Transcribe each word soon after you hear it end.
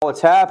what's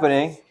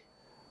happening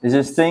is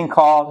this thing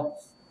called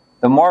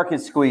the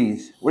market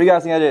squeeze. What do you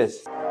guys think that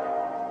is?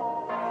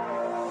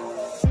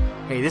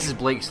 Hey, this is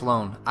Blake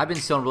Sloan. I've been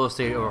selling real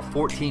estate over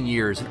 14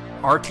 years.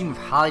 Our team of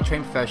highly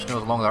trained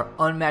professionals, along with our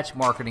unmatched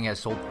marketing, has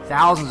sold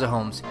thousands of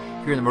homes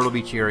here in the Myrtle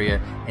Beach area,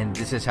 and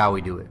this is how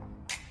we do it.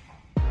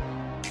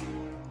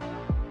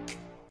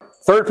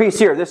 Third piece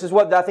here. This is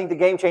what I think the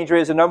game changer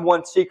is. The number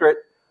one secret,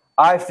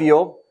 I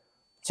feel,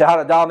 to how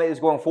to dominate this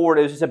going forward.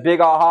 It was just a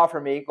big aha for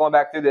me going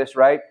back through this,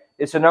 right?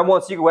 It's the number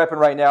one secret weapon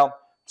right now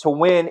to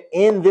win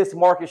in this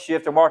market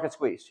shift or market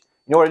squeeze.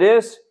 You know what it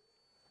is?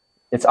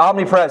 It's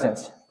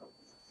omnipresence.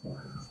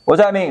 What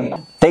does that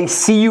mean? They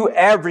see you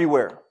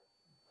everywhere.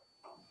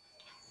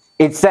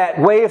 It's that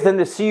way for them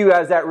to see you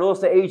as that real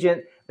estate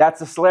agent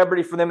that's a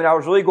celebrity for them. And I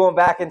was really going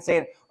back and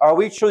saying, are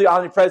we truly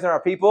omnipresent in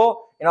our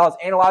people? And I was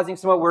analyzing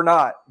some of what we're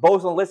not,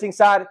 both on the listing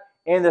side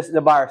and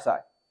the buyer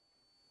side.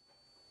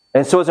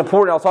 And so it's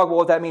important. I'll talk about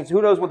what that means.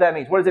 Who knows what that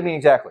means? What does it mean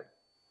exactly?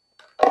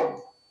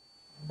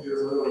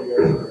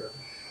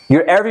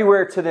 You're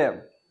everywhere to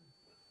them.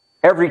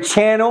 Every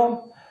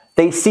channel,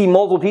 they see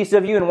multiple pieces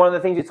of you. And one of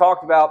the things we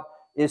talked about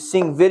is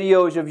seeing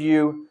videos of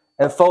you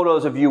and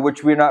photos of you,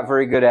 which we're not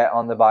very good at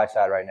on the buy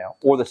side right now,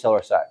 or the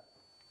seller side.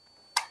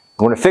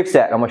 I'm going to fix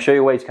that. I'm going to show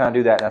you ways to kind of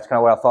do that. And that's kind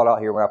of what I thought out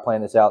here when I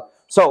planned this out.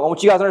 So I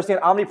want you guys to understand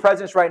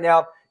omnipresence right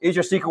now is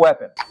your secret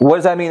weapon. What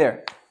does that mean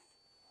there?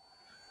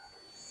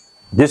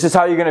 This is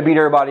how you're going to beat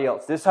everybody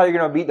else. This is how you're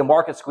going to beat the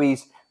market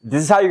squeeze.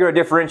 This is how you're going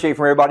to differentiate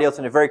from everybody else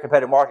in a very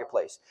competitive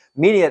marketplace.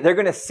 Meaning that they're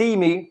going to see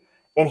me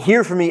and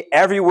hear from me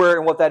everywhere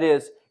and what that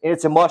is. And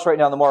it's a must right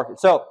now in the market.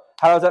 So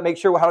how does that make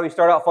sure? How do we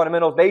start out?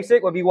 Fundamentals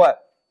basic would be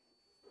what?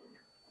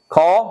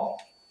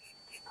 Call,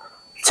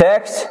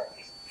 text,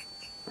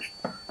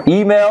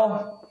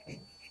 email.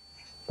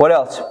 What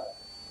else?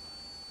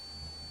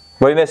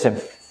 What are you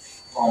missing?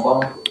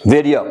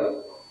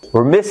 Video.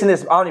 We're missing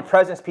this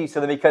omnipresence piece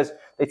of them because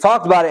they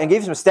talked about it and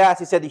gave some stats.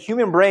 He said the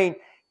human brain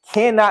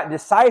cannot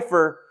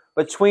decipher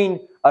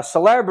between a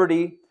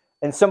celebrity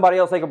and somebody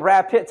else, like a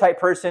Brad Pitt type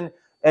person,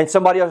 and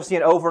somebody else is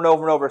seeing it over and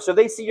over and over. So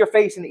they see your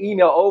face in the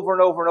email over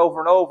and over and over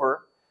and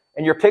over,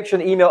 and your picture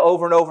in the email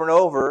over and over and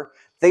over.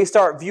 They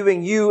start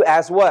viewing you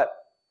as what?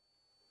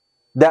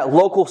 That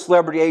local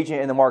celebrity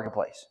agent in the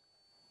marketplace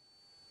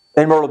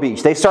in Myrtle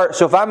Beach. They start.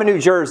 So if I'm in New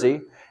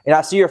Jersey and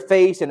I see your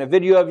face and a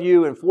video of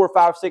you and 4,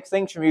 5, 6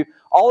 things from you,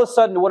 all of a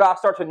sudden what I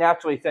start to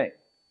naturally think?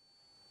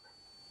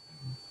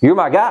 You're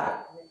my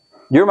guy.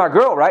 You're my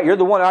girl, right? You're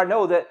the one I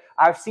know that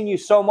I've seen you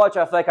so much.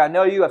 I feel like I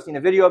know you. I've seen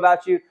a video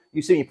about you.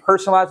 You see me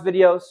personalized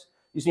videos.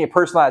 You see me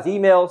personalized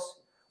emails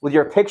with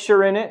your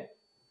picture in it.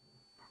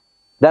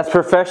 That's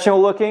professional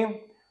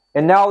looking.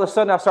 And now all of a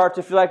sudden I start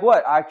to feel like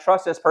what? I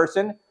trust this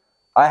person.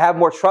 I have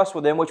more trust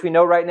with them, which we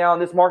know right now in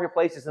this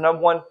marketplace is the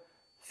number one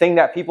thing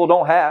that people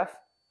don't have.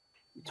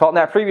 We taught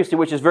that previously,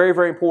 which is very,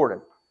 very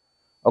important.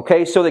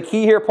 Okay, so the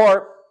key here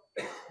part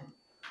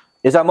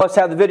is I must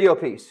have the video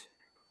piece.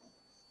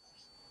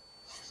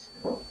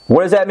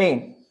 What does that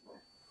mean?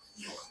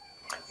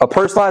 A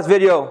personalized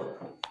video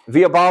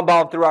via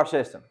bomb through our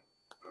system.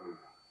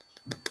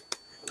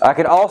 I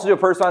can also do a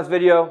personalized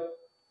video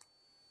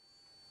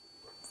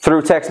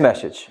through text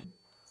message.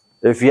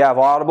 If you have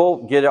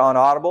Audible, get it on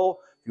Audible.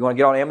 If you want to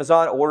get on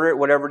Amazon, order it,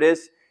 whatever it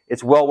is.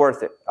 It's well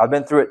worth it. I've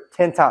been through it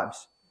 10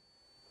 times.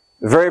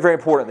 Very, very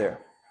important there.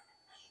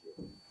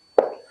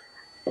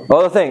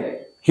 Another thing,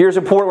 here's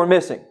important we're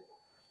missing.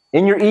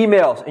 In your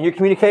emails, in your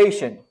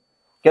communication,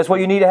 guess what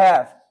you need to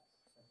have?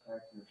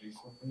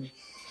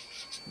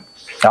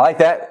 I like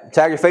that.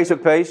 Tag your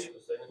Facebook page,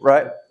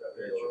 right?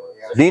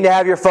 You need to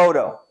have your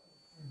photo.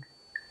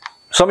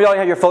 Some of y'all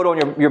have your photo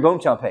on your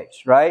Boomtown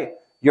page, right?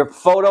 Your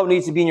photo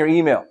needs to be in your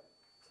email.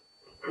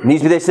 It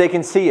needs to be there so they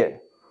can see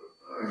it.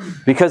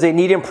 Because they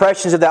need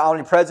impressions of that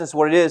omnipresence,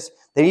 what it is.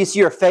 They need to see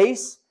your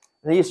face,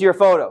 and they need to see your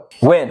photo.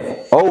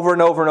 When? Over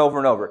and over and over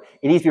and over.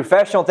 It needs to be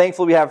professional.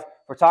 Thankfully, we have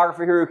a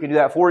photographer here who can do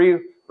that for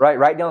you,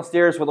 right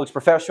downstairs, what looks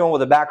professional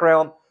with a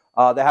background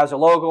that has a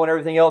logo and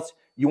everything else.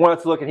 You want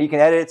it to look, and he can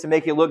edit it to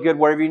make it look good,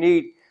 whatever you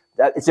need.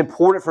 It's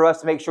important for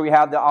us to make sure we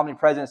have the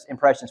omnipresence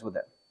impressions with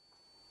them.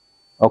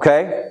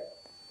 Okay?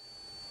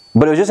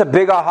 But it was just a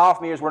big aha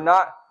for me is we're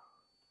not,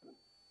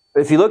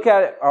 if you look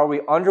at it, are we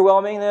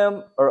underwhelming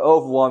them or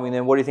overwhelming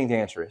them? What do you think the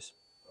answer is?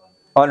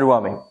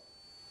 Underwhelming.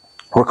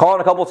 We're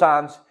calling a couple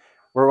times.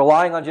 We're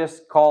relying on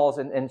just calls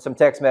and some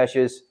text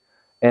messages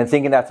and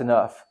thinking that's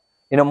enough.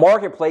 In a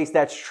marketplace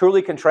that's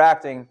truly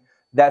contracting,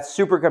 that's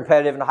super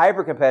competitive and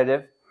hyper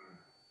competitive,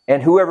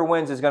 and whoever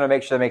wins is going to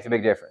make sure they make the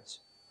big difference.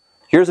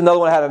 Here's another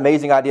one I had an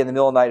amazing idea in the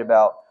middle of the night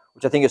about,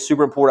 which I think is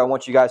super important. I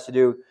want you guys to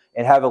do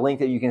and have a link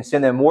that you can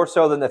send them more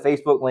so than the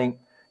Facebook link,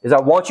 is I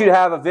want you to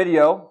have a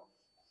video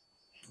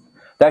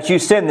that you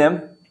send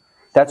them.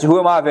 That's Who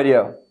Am I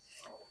video.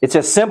 It's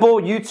a simple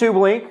YouTube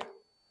link.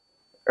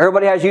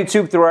 Everybody has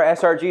YouTube through our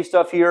SRG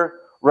stuff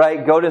here,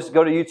 right? Go to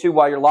YouTube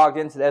while you're logged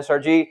into the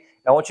SRG.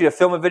 I want you to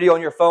film a video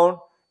on your phone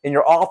in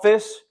your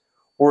office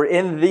or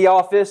in the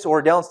office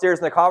or downstairs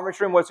in the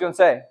conference room. What's it going to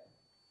say?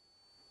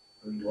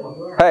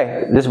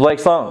 Hey, this is Blake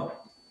Sloan.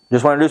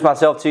 Just want to introduce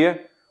myself to you.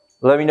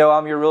 Let me know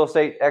I'm your real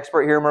estate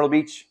expert here in Myrtle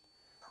Beach.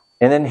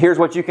 And then here's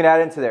what you can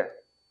add into there.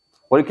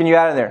 What can you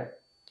add in there?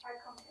 Our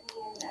company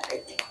and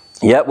everything.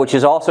 Yep, which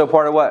is also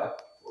part of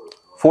what?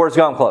 Forrest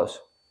Gump close.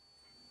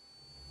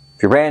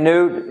 If you're brand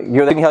new,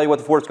 you're going to tell you what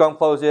the Forrest Gump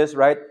close is,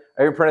 right?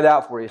 I even printed it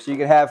out for you. So you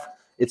can have,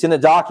 it's in the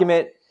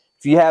document.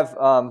 If you have,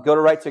 go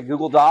to right to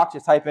Google Docs,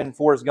 just type in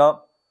Forrest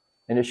Gump,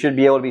 and it should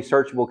be able to be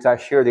searchable because I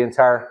share the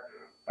entire,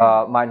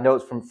 my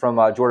notes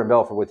from Jordan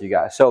Belfort with you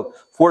guys. So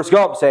Forrest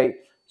Gump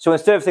so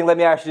instead of saying, let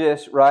me ask you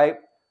this, right?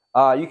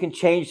 You can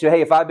change to,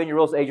 hey, if I've been your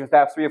real estate agent for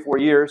the past 3 or 4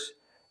 years,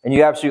 and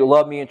you absolutely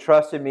love me and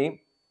trusted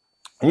me,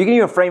 and you can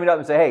even frame it up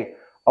and say, hey,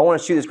 I want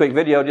to shoot this quick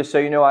video just so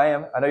you know I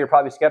know you're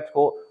probably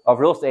skeptical of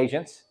real estate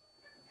agents,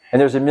 and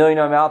there's a million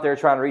of them out there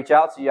trying to reach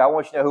out to you. I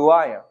want you to know who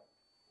I am.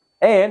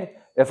 And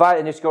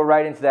just go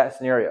right into that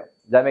scenario.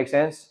 Does that make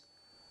sense?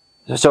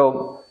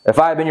 So if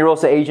I had been your real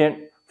estate agent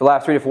for the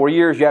last 3 to 4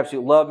 years, you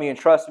absolutely love me and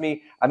trust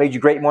me, I made you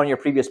great money in your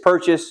previous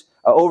purchase,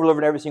 I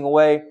over-delivered in every single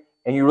way,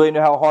 and you really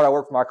know how hard I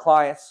work for my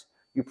clients,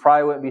 you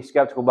probably wouldn't be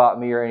skeptical about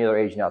me or any other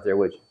agent out there,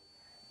 would you?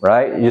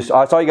 Right? That's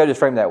all you got to do is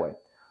frame that way.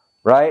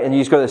 Right? And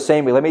you just go the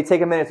same way. Let me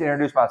take a minute to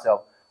introduce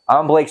myself.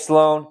 I'm Blake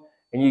Sloan,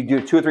 and you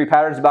do 2 or 3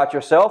 patterns about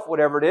yourself,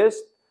 whatever it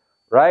is.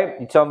 Right?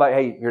 You tell them about,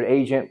 hey, you're an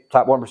agent,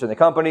 top 1% of the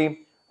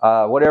company,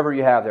 whatever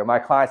you have there. My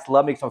clients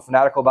love me because I'm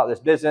fanatical about this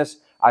business.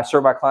 I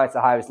serve my clients at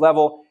the highest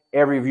level.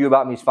 Every review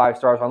about me is 5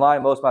 stars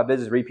online. Most of my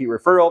business is repeat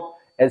referral.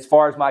 As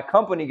far as my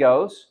company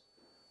goes,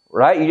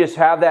 right? You just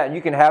have that, and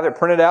you can have it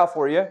printed out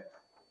for you.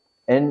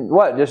 And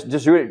what? Just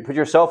do it. Put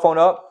your cell phone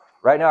up.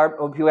 Right now,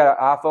 when people have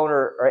an iPhone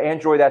or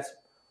Android that's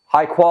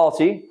high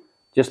quality,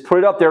 just put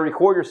it up there,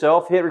 record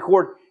yourself, hit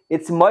record.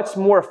 It's much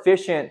more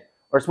efficient,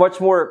 or it's much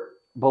more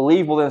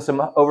believable than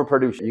some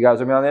overproduction. You guys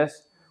with me on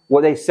this?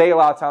 What they say a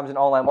lot of times in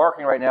online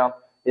marketing right now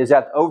is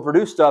that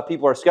overproduced stuff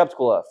people are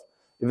skeptical of.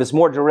 If it's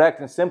more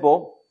direct and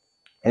simple,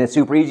 and it's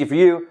super easy for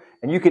you,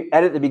 and you can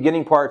edit the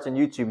beginning parts in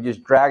YouTube, you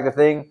just drag the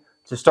thing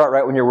to start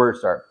right when your words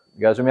start.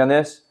 You guys with me on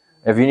this?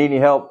 If you need any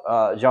help,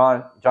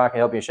 John can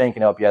help you, and Shane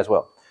can help you as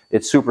well.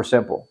 It's super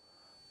simple.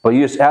 But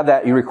you just have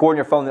that, you record on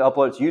your phone and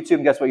upload it to YouTube,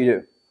 and guess what you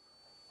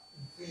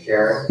do?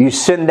 Share. You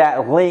send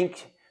that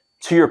link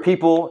to your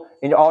people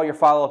in all your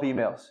follow-up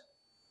emails.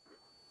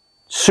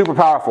 Super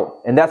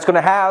powerful. And that's going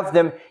to have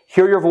them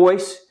hear your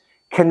voice,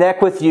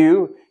 connect with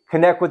you,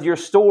 connect with your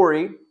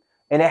story,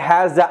 and it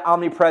has that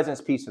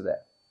omnipresence piece of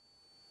that.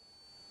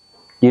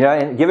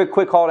 And give a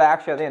quick call to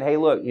action at the end. Hey,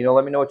 look,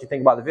 let me know what you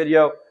think about the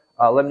video.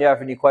 Let me know if you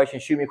have any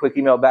questions. Shoot me a quick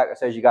email back that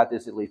says you got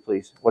this at least,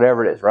 please.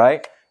 Whatever it is,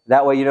 right?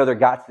 That way they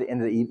got to the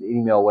end of the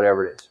email,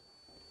 whatever it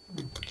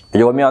is.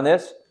 You with me on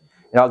this?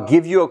 And I'll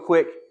give you a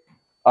quick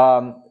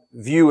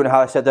view and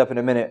how I set that up in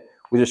a minute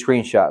with a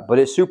screenshot. But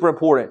it's super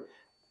important.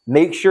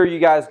 Make sure you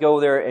guys go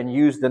there and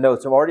use the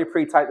notes. I've already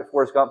pre-typed the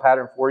Forrest Gump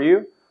pattern for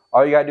you.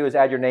 All you got to do is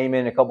add your name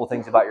in and a couple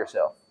things about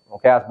yourself.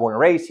 Okay, I was born and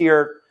raised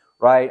here,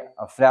 right?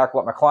 I'm fanatical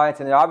about my clients.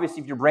 And then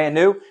obviously if you're brand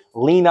new,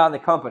 lean on the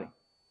company,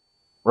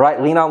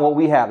 right? Lean on what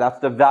we have. That's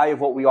the value of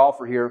what we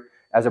offer here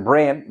as a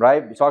brand,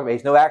 right? We talk about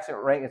it's no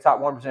accident ranking the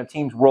top 1% of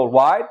teams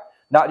worldwide,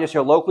 not just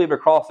here locally, but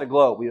across the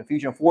globe. We've been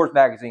featured in Forbes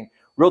Magazine,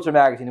 Realtor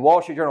Magazine, the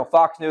Wall Street Journal,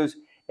 Fox News,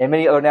 and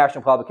many other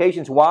national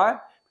publications. Why?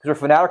 Because we're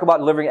fanatical about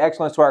delivering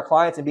excellence to our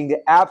clients and being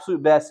the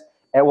absolute best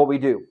at what we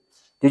do.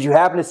 Did you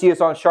happen to see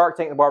us on Shark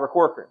Tank and Barbara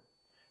Corcoran?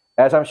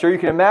 As I'm sure you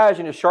can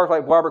imagine, a shark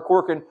like Barbara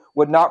Corcoran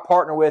would not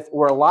partner with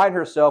or align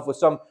herself with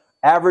some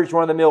average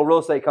run-of-the-mill real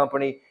estate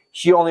company.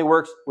 She only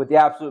works with the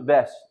absolute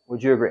best.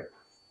 Would you agree?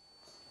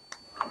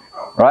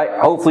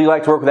 Right? Hopefully you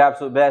like to work with the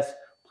absolute best.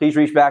 Please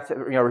reach back to,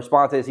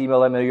 respond to this email.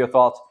 Let me know your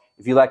thoughts.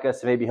 If you'd like us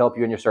to maybe help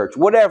you in your search.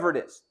 Whatever it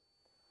is.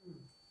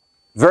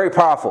 Very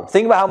powerful.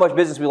 Think about how much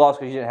business we lost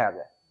because you didn't have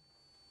that.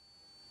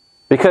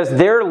 Because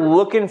they're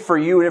looking for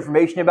you and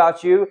information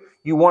about you.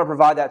 You want to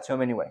provide that to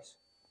them anyways.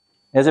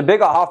 There's a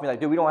big aha for me, like,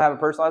 dude, we don't have a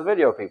personalized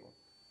video of people.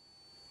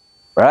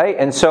 Right?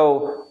 And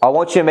so I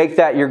want you to make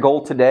that your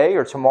goal today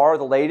or tomorrow,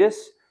 the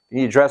latest. You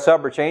need to dress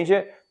up or change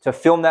it to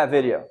film that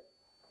video.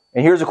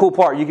 And here's the cool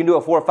part. You can do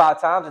it 4 or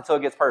 5 times until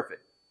it gets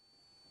perfect.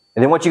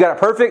 And then once you got it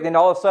perfect, then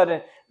all of a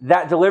sudden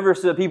that delivers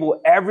to the people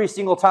every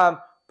single time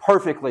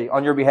perfectly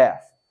on your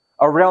behalf,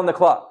 around the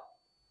clock.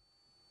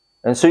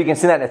 And so you can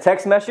send that in a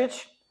text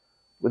message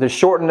with a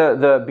shorten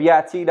the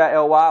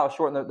bit.ly. I'll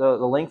shorten the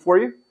link for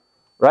you.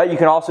 Right? You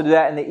can also do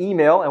that in the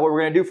email. And what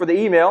we're going to do for the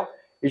email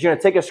is you're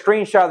going to take a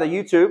screenshot of the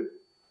YouTube,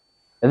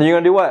 and then you're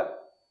going to do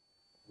what?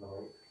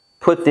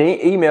 Put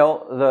the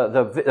email,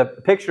 the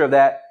picture of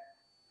that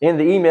in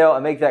the email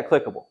and make that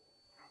clickable.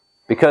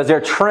 Because they're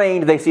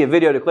trained, they see a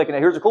video to click. And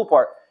here's the cool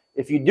part.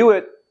 If you do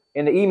it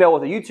in the email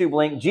with a YouTube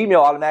link,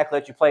 Gmail automatically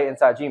lets you play it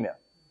inside Gmail.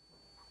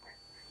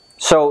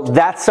 So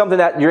that's something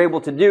that you're able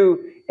to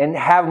do and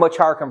have much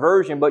higher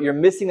conversion, but you're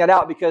missing that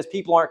out because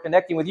people aren't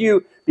connecting with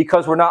you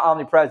because we're not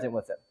omnipresent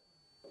with them.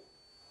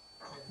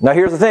 Now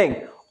here's the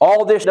thing.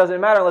 All this doesn't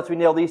matter unless we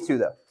nail these two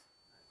though.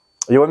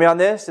 Are you with me on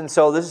this? And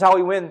so this is how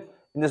we win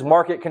in this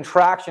market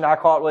contraction. I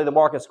call it really the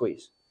market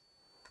squeeze.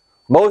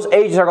 Most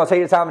agents are going to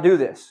take the time to do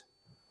this.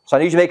 So I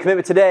need you to make a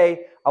commitment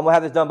today. I'm going to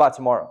have this done by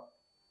tomorrow.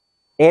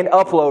 and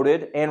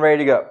uploaded and ready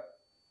to go.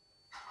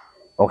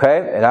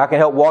 Okay? And I can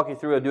help walk you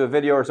through do a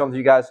video or something if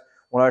you guys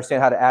want to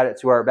understand how to add it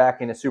to our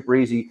backend. It's super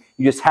easy.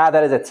 You just have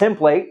that as a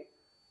template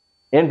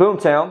in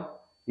Boomtown.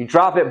 You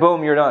drop it,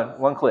 boom, you're done.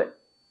 One click.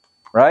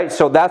 Right?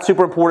 So that's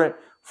super important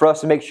for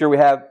us to make sure we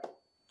have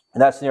in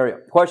that scenario.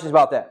 Questions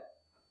about that?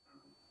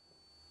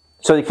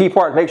 So the key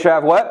part, make sure I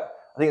have what?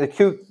 I think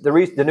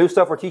the new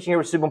stuff we're teaching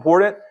here is super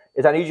important,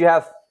 is I need you to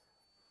have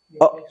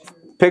a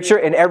picture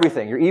and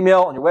everything. Your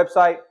email and your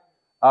website.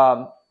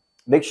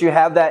 Make sure you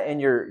have that in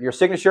your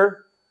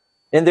signature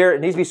in there.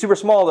 It needs to be super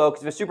small though,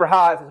 because if it's super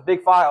high, if it's a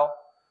big file,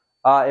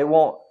 it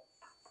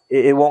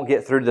won't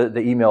get through the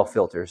email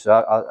filter.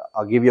 So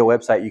I'll give you a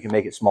website, you can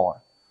make it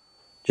smaller.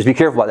 Just be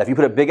careful about that. If you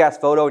put a big ass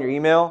photo in your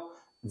email,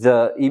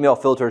 the email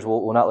filters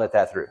will not let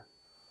that through.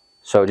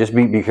 So just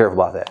be careful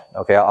about that.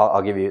 Okay,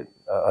 I'll give you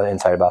an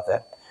insight about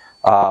that.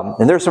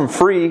 And there's some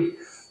free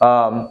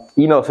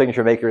email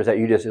signature makers that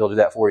it'll do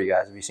that for you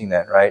guys. Have you seen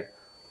that, right?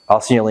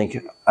 I'll send you a link.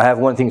 I have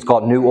one thing that's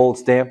called New Old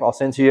Stamp. I'll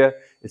send to you.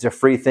 It's a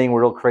free thing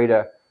where it'll create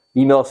a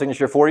email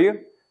signature for you,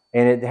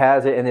 and it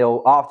has it, and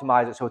they'll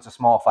optimize it so it's a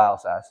small file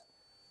size.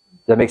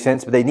 Does that make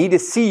sense? But they need to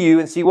see you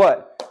and see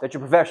what? That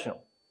you're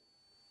professional.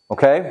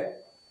 Okay?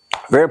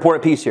 Very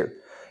important piece here.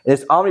 And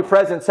this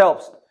omnipresence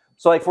helps.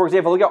 So like, for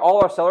example, look at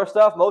all our seller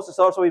stuff. Most of the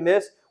sellers that we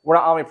miss, we're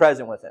not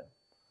omnipresent with them.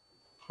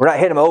 We're not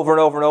hitting them over and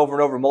over and over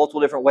and over multiple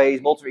different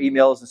ways, multiple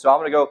emails. And so I'm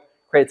going to go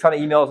create a ton of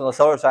emails on the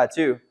seller side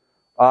too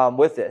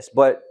with this.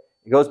 But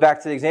it goes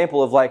back to the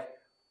example of like,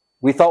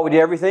 we thought we did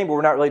everything, but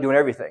we're not really doing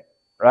everything,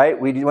 right?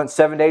 We went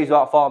 7 days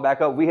without following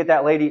back up. We hit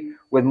that lady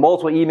with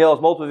multiple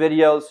emails, multiple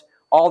videos,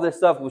 all this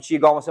stuff. Would she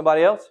have gone with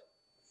somebody else?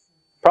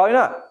 Probably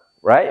not,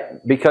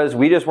 right? Because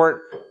we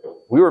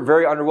were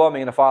very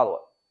underwhelming in the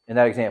follow-up in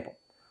that example.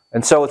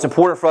 And so it's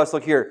important for us to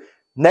look here.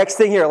 Next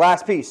thing here,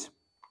 last piece.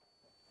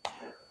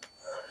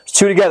 It's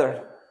two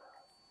together.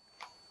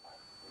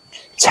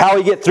 It's how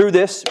we get through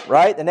this,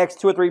 right? The next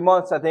 2 or 3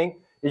 months, I think,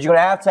 is you're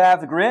going to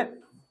have the grit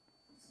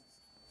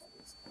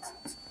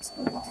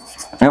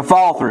and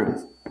follow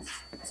through.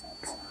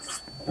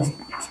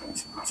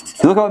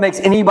 Look at what makes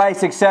anybody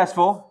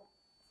successful.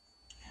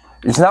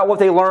 It's not what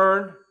they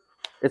learn.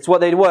 It's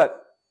what they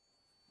what?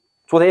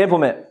 It's what they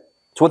implement.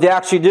 It's what they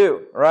actually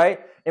do, right?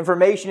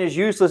 Information is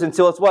useless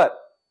until it's what?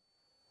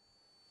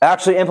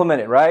 Actually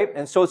implemented, right?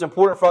 And so it's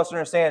important for us to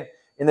understand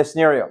in this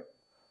scenario.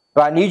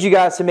 But I need you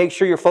guys to make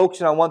sure you're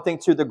focusing on one thing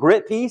too. The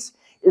grit piece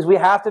is we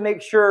have to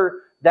make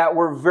sure that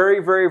we're very,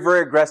 very,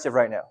 very aggressive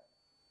right now.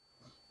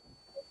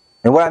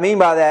 And what I mean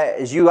by that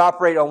is you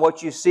operate on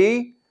what you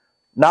see,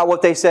 not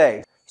what they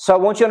say. So I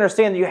want you to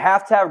understand that you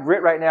have to have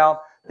grit right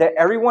now, that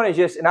everyone is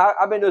just, and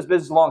I've been in this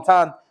business a long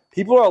time,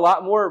 people are a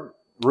lot more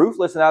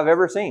ruthless than I've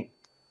ever seen.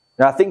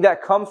 And I think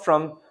that comes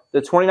from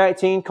the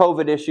 2019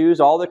 COVID issues,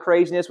 all the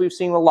craziness we've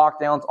seen with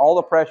lockdowns, all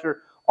the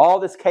pressure, all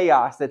this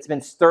chaos that's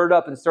been stirred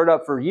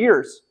up for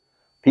years.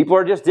 People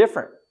are just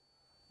different.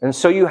 And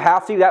so you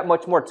have to be that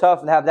much more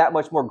tough and have that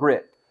much more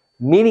grit.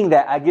 Meaning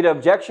that I get an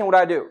objection,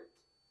 what do?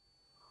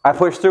 I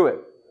push through it.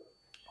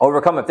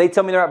 Overcome it. If they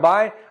tell me they're not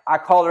buying, I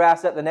call their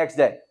asset the next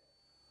day.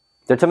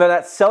 If they tell me they're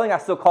not selling, I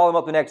still call them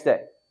up the next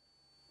day.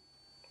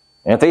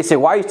 And if they say,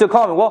 why are you still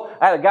calling me? Well,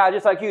 I had a guy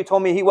just like you who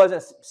told me he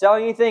wasn't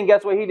selling anything.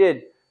 Guess what he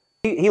did?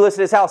 He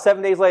listed his house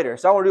 7 days later.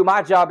 So I want to do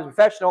my job as a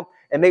professional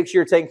and make sure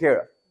you're taken care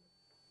of.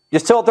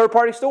 Just tell a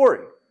third-party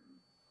story.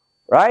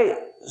 Right?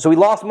 So we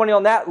lost money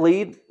on that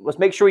lead. Let's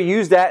make sure we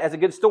use that as a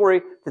good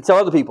story to tell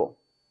other people.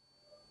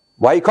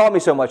 Why you call me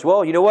so much?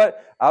 Well, you know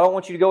what? I don't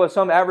want you to go with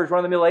some average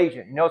run-of-the-mill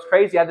agent. You know what's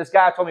crazy? I had this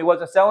guy told me he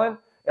wasn't selling,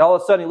 and all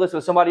of a sudden he listed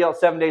with somebody else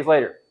 7 days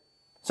later.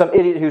 Some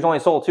idiot who's only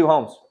sold 2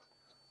 homes.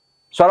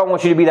 So I don't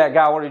want you to be that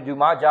guy. I want you to do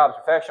my job as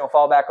a professional,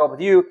 follow back up with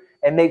you,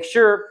 and make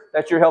sure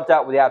that you're helped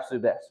out with the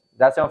absolute best. Does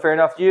that sound fair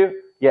enough to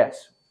you?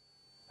 Yes.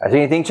 Has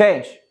anything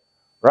changed?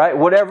 Right?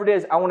 Whatever it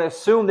is, I want to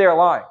assume they're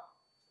lying.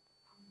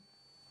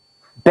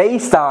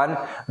 Based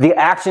on the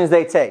actions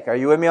they take. Are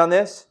you with me on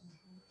this?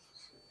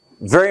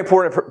 Very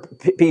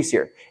important piece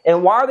here.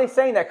 And why are they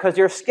saying that? Because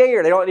they're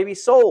scared. They don't need to be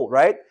sold,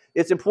 right?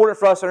 It's important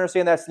for us to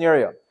understand that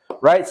scenario.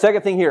 Right?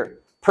 Second thing here.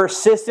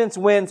 Persistence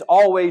wins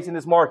always in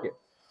this market.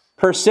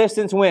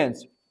 Persistence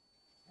wins.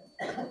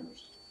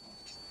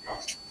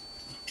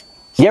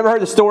 You ever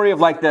heard the story of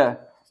like the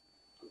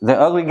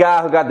ugly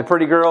guy who got the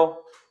pretty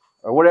girl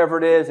or whatever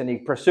it is, and he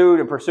pursued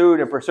and pursued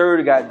and pursued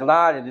and got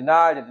denied and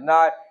denied and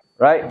denied,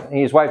 right? And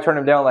his wife turned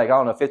him down like,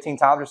 15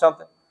 times or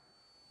something,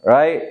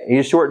 right?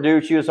 He's a short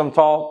dude, she was some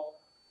tall,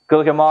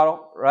 good-looking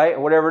model, right?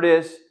 Whatever it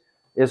is,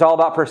 it's all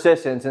about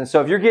persistence. And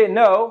so if you're getting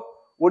no,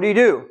 what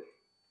do?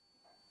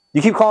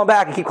 You keep calling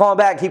back and keep calling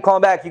back and keep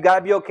calling back. You got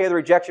to be okay with the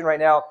rejection right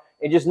now.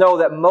 And just know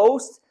that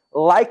most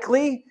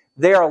likely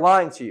they are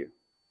lying to you.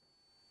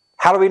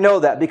 How do we know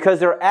that?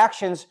 Because their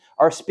actions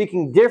are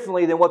speaking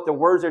differently than what the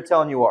words they're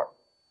telling you are.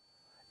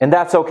 And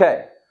that's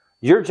okay.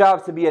 Your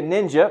job is to be a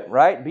ninja,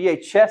 right? Be a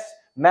chess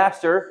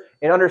master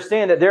and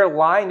understand that they're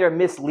lying, they're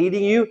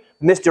misleading you,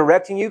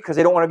 misdirecting you because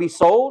they don't want to be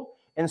sold.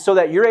 And so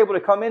that you're able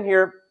to come in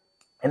here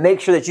and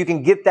make sure that you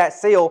can get that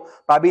sale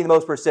by being the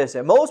most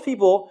persistent. Most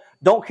people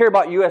don't care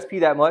about USP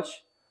that much.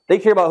 They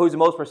care about who's the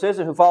most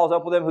persistent, who follows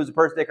up with them, who's the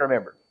person they can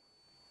remember.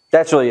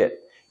 That's really it.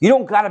 You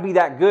don't got to be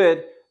that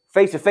good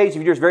face-to-face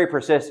if you're just very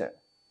persistent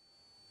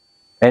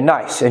and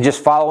nice and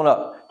just following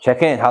up.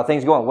 Check in, how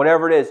things going,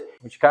 whatever it is.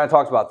 Which kind of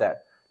talks about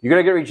that. You're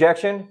going to get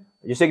rejection,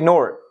 just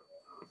ignore it.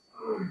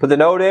 Put the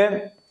note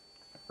in,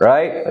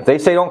 right? If they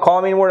say don't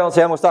call me anymore, don't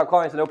say I'm going to stop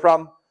calling. I say no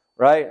problem,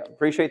 right?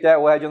 Appreciate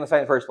that. We'll have you on the site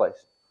in the first place.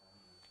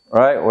 All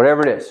right,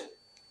 whatever it is.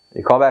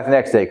 You call back the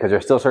next day because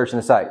they're still searching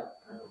the site.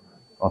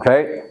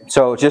 Okay?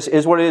 So it just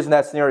is what it is in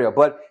that scenario.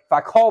 But if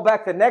I call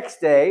back the next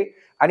day,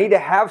 I need to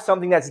have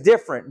something that's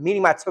different,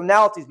 meaning my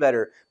tonality's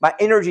better, my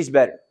energy's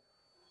better.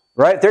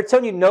 Right? If they're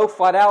telling you no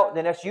flat out,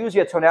 then that's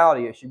usually a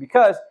tonality issue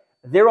because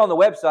they're on the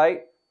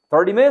website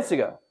 30 minutes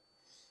ago.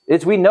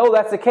 We know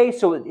that's the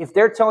case. So if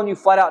they're telling you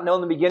flat out no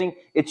in the beginning,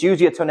 it's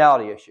usually a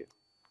tonality issue.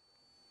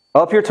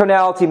 Up your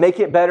tonality, make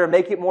it better,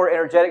 make it more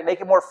energetic, make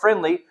it more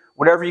friendly,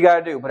 whatever you got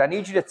to do. But I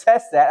need you to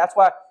test that. That's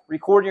why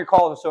recording your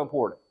calls is so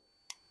important.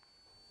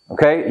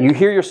 Okay? You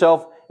hear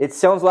yourself. It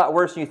sounds a lot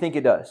worse than you think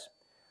it does.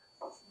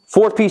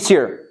 Fourth piece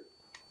here.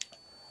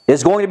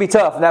 It's going to be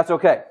tough, and that's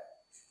okay.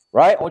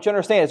 Right? I want you to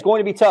understand, it's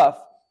going to be tough.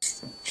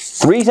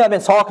 The reason I've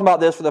been talking about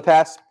this for the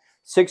past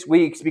 6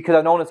 weeks because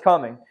I've known it's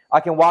coming. I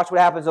can watch what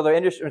happens in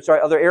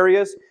other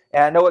areas,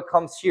 and I know it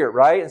comes here,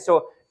 right? And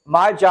so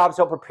my job is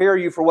to help prepare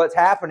you for what's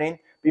happening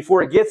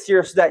before it gets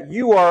here so that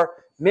you are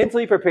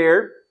mentally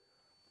prepared,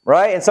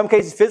 right? In some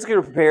cases, physically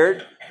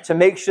prepared to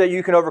make sure that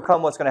you can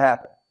overcome what's going to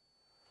happen.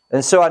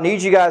 And so I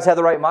need you guys to have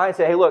the right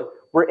mindset. Hey, look,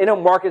 we're in a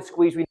market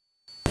squeeze.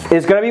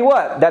 It's going to be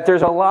what? That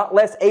there's a lot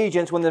less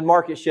agents when the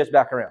market shifts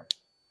back around.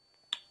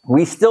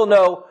 We still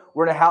know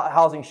we're in a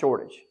housing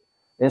shortage.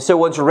 And so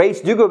once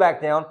rates do go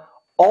back down,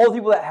 all the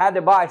people that had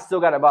to buy still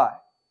got to buy.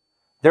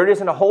 There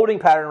isn't a holding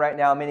pattern right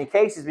now in many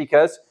cases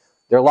because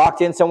they're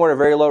locked in somewhere at a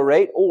very low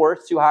rate or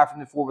it's too high for them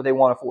to afford what they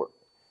want to afford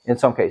in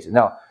some cases.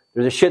 Now,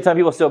 there's a shit ton of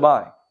people still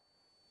buying.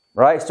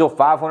 Right? Still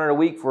 500 a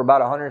week for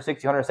about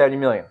 160, 170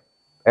 million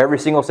every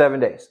single 7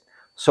 days.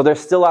 So there's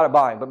still a lot of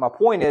buying. But my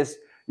point is,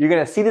 you're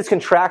going to see this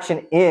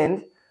contraction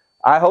end,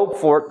 I hope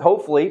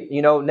hopefully,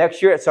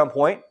 next year at some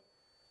point.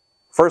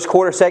 First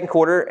quarter, second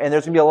quarter, and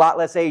there's going to be a lot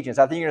less agents.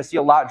 I think you're going to see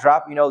a lot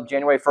drop,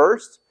 January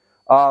 1st.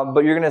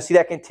 But you're going to see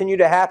that continue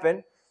to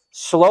happen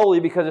slowly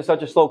because it's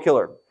such a slow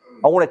killer.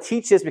 I want to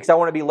teach this because I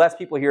want to be less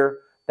people here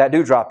that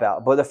do drop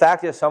out. But the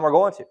fact is some are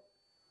going to.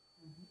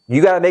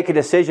 You got to make a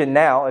decision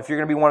now if you're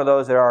going to be one of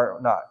those that are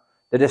not.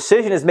 The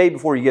decision is made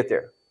before you get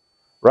there.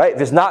 Right?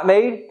 If it's not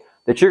made,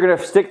 that you're going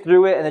to stick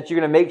through it and that you're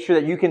going to make sure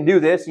that you can do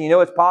this and you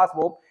know it's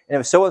possible. And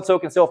if so-and-so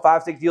can sell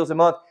 5-6 deals a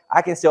month,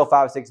 I can sell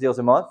 5-6 deals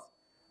a month.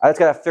 I just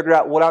got to figure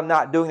out what I'm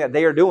not doing that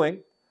they are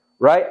doing.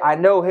 Right? I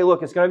know, hey,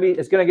 look, it's going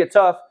to get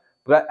tough,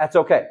 but that's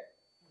okay.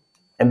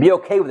 And be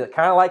okay with it.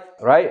 Kind of like,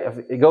 right?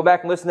 If you go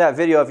back and listen to that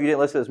video, if you didn't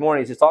listen this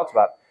morning, he just talks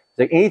about it. It's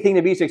like anything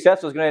to be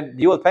successful is going to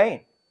deal with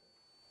pain.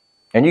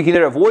 And you can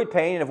either avoid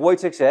pain and avoid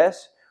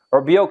success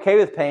or be okay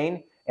with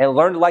pain and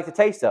learn to like the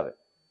taste of it.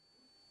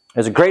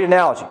 It's a great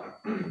analogy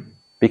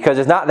because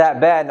it's not that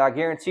bad, and I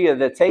guarantee you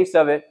the taste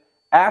of it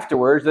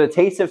afterwards, the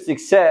taste of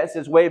success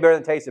is way better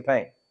than the taste of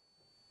pain.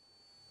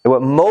 And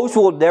what most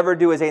will never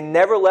do is they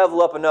never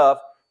level up enough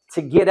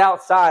to get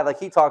outside, like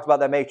he talks about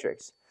that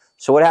matrix.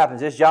 So what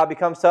happens? This job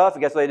becomes tough,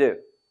 and guess what they do?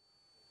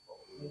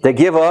 They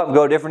give up and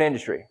go to a different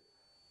industry.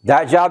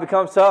 That job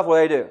becomes tough,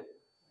 what do they do?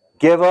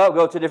 Give up,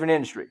 go to a different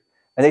industry.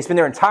 And they spend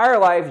their entire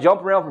life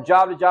jumping around from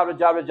job to job to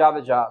job to job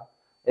to job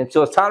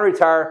until it's time to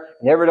retire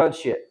and never done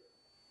shit.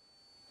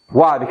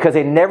 Why? Because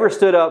they never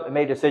stood up and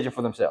made a decision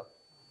for themselves.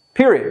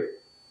 Period.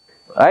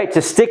 Right? To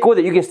stick with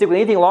it, you can stick with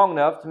anything long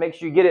enough to make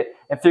sure you get it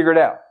and figure it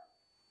out.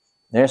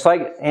 And it's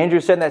like Andrew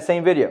said in that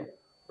same video.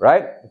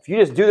 Right? If you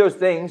just do those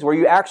things where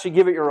you actually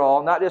give it your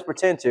all, not just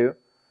pretend to,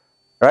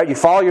 right? You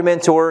follow your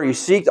mentor, you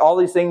seek all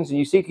these things, and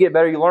you seek to get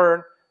better, you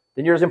learn,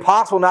 then it's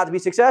impossible not to be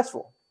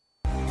successful.